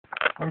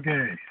Okay,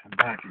 I'm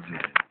back again,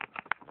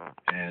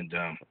 and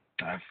I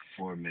have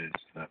 4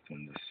 minutes left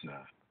on this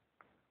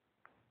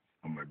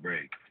on my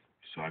break,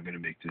 so I'm gonna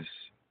make this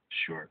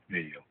short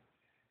video.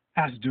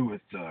 It has to do with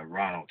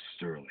Ronald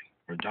Sterling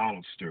or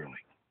Donald Sterling,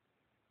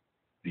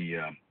 the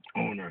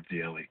owner of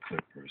the LA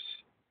Clippers.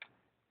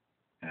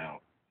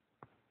 Now,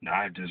 now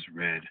I just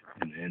read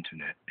in the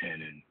internet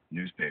and in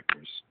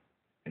newspapers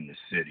in the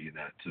city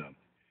that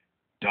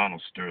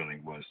Donald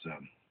Sterling was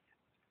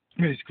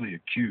basically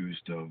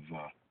accused of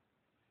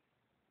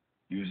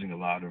using a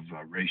lot of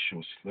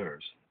racial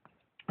slurs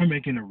or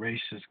making a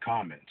racist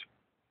comment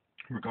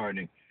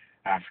regarding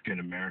African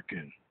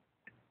American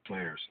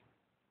players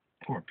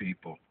or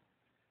people.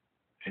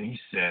 And he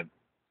said,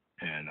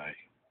 and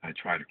I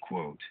try to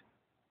quote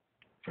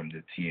from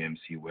the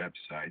TMC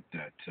website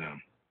that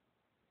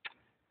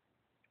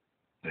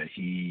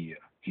he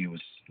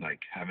was like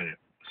having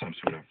some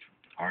sort of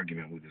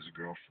argument with his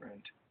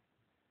girlfriend,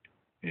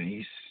 and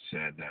he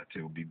said that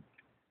it would be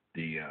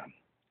the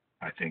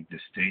I think the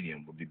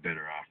stadium would be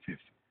better off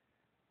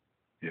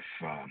if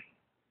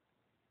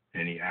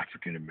any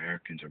African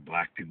Americans or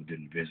black people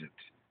didn't visit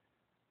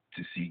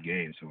to see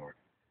games, or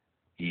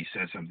he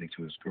said something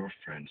to his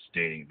girlfriend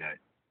stating that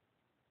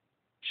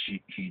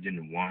he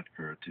didn't want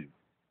her to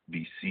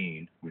be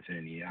seen with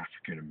any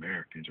African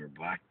Americans or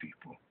black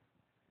people.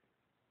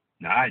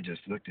 Now I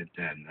just looked at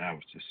that and I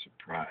was just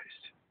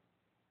surprised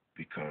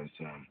because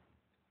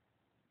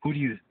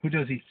who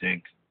does he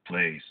think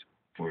plays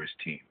for his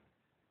team?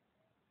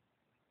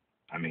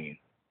 I mean,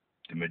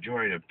 the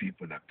majority of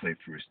people that play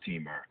for his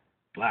team are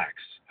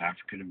blacks,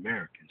 African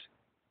Americans,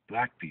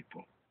 black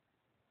people,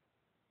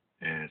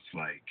 and it's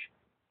like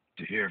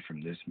to hear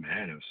from this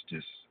man it was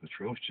just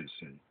atrocious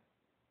and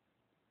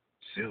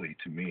silly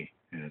to me,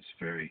 and it's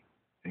very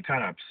and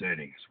kind of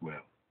upsetting as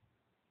well.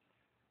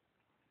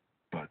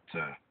 But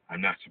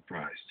I'm not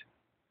surprised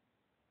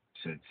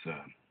since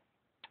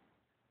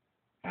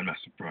I'm not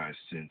surprised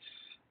since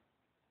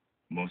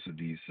most of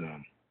these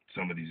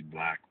some of these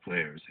black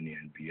players in the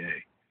NBA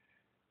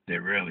they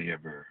rarely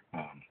ever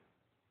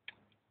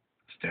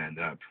stand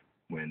up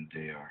when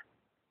they are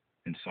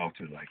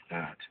insulted like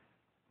that.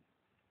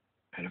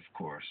 And of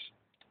course,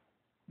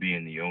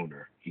 being the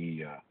owner,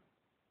 he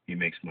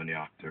makes money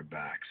off their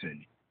backs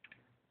and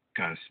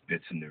kind of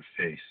spits in their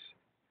face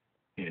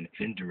in an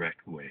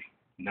indirect way,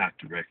 not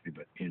directly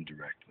but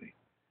indirectly.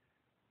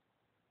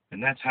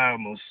 And that's how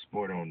most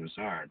sport owners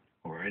are,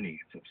 or any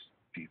of those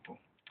people,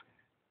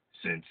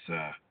 since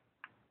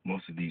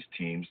most of these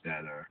teams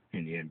that are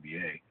in the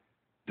NBA,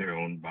 they're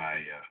owned by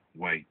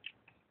white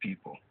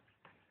people,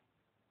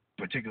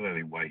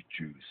 particularly white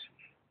Jews.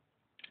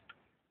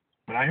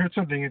 But I heard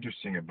something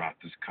interesting about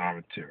this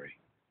commentary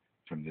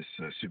from this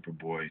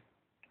Superboy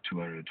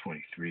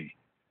 223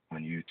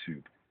 on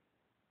YouTube.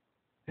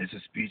 It's a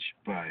speech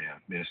by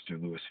Minister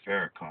Louis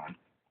Farrakhan,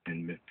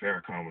 and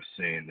Farrakhan was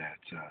saying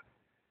that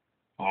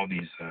all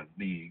these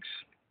leagues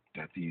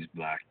that these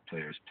black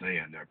players play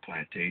in, they're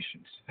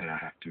plantations, and I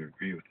have to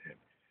agree with him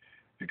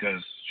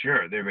because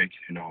sure they're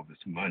making all this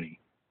money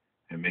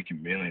and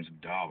making millions of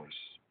dollars,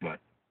 but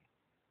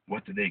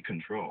what do they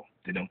control?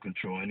 They don't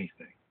control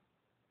anything.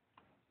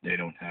 They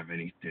don't have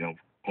any. They don't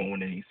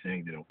own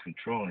anything. They don't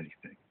control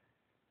anything,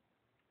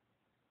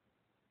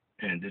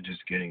 and they're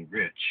just getting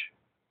rich.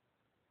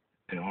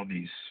 And all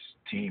these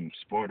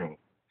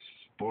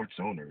sports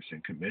owners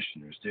and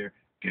commissioners, they're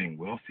getting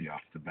wealthy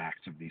off the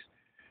backs of these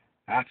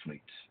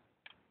athletes.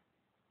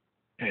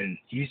 And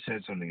he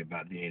said something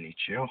about the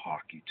NHL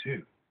hockey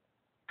too,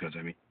 because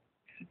I mean,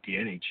 the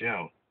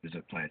NHL is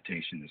a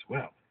plantation as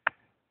well.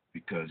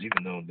 Because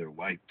even though there are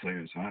white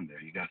players on there,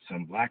 you got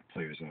some black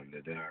players on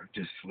there that are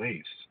just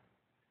slaves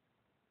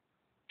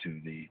to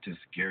the just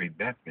Gary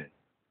Bettman.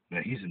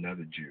 Now he's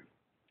another Jew.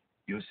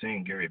 You're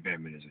saying Gary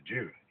Bettman is a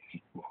Jew.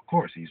 Well, of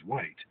course he's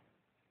white.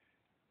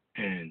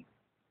 And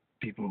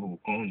people who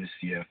own the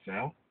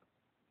CFL,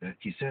 that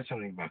he said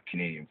something about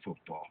Canadian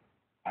football.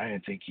 I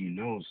didn't think he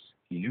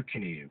knew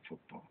Canadian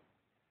football,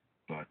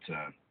 but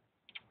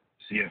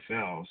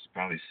CFL is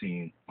probably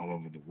seen all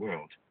over the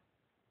world.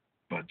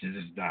 But this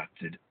is not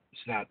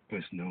it's not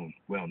as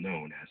well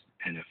known as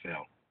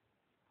NFL.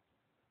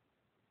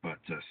 But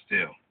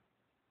still,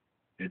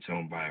 it's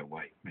owned by a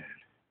white man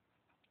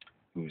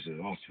who's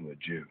also a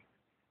Jew.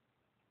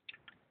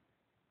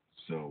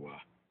 So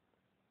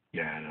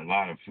yeah, and a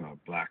lot of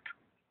black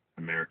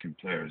American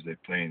players they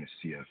play in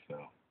the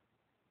CFL.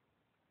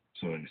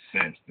 So in a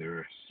sense,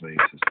 they're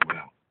slaves as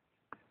well.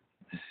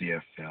 The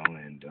CFL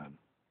and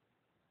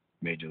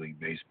Major League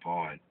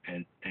Baseball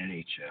and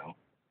NHL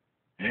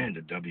and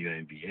the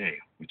WNBA,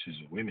 which is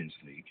a women's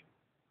league.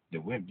 The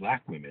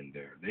black women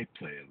there, they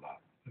play a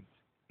lot of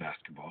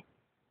basketball.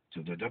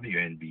 So the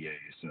WNBA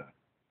is a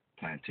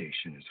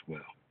plantation as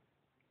well.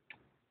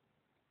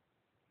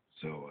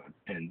 So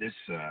and this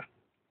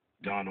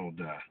Donald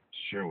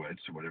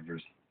Sherwitz or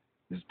whatever,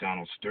 this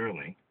Donald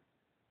Sterling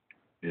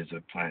is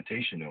a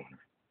plantation owner,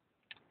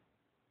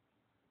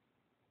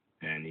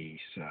 and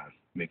he's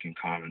making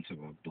comments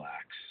about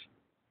blacks.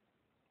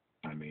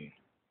 I mean,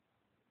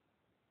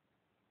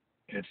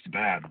 it's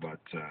bad, but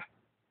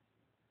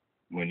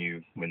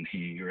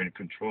you're in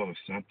control of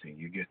something,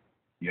 you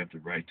have the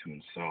right to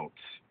insult.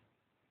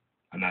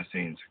 I'm not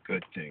saying it's a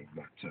good thing,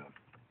 but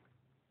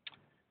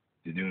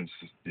they do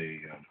do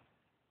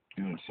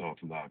insult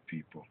a lot of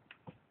people.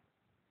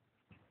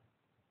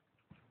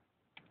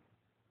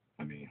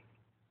 I mean,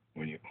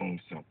 when you own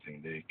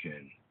something, they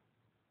can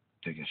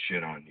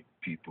shit on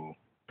people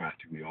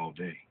practically all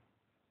day,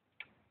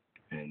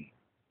 and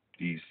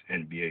these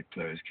NBA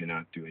players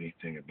cannot do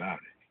anything about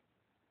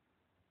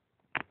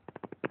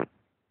it.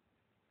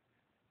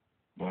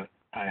 But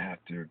I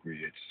have to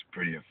agree, it's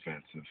pretty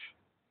offensive.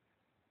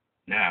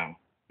 Now,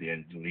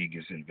 the league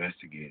is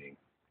investigating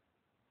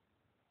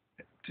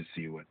to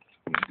see what's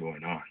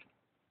going on,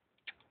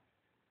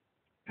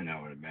 and I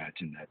would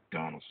imagine that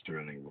Donald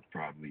Sterling will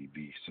probably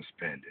be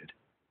suspended,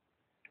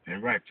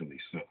 and rightfully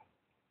so.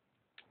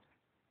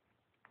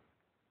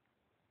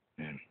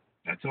 And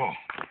that's all.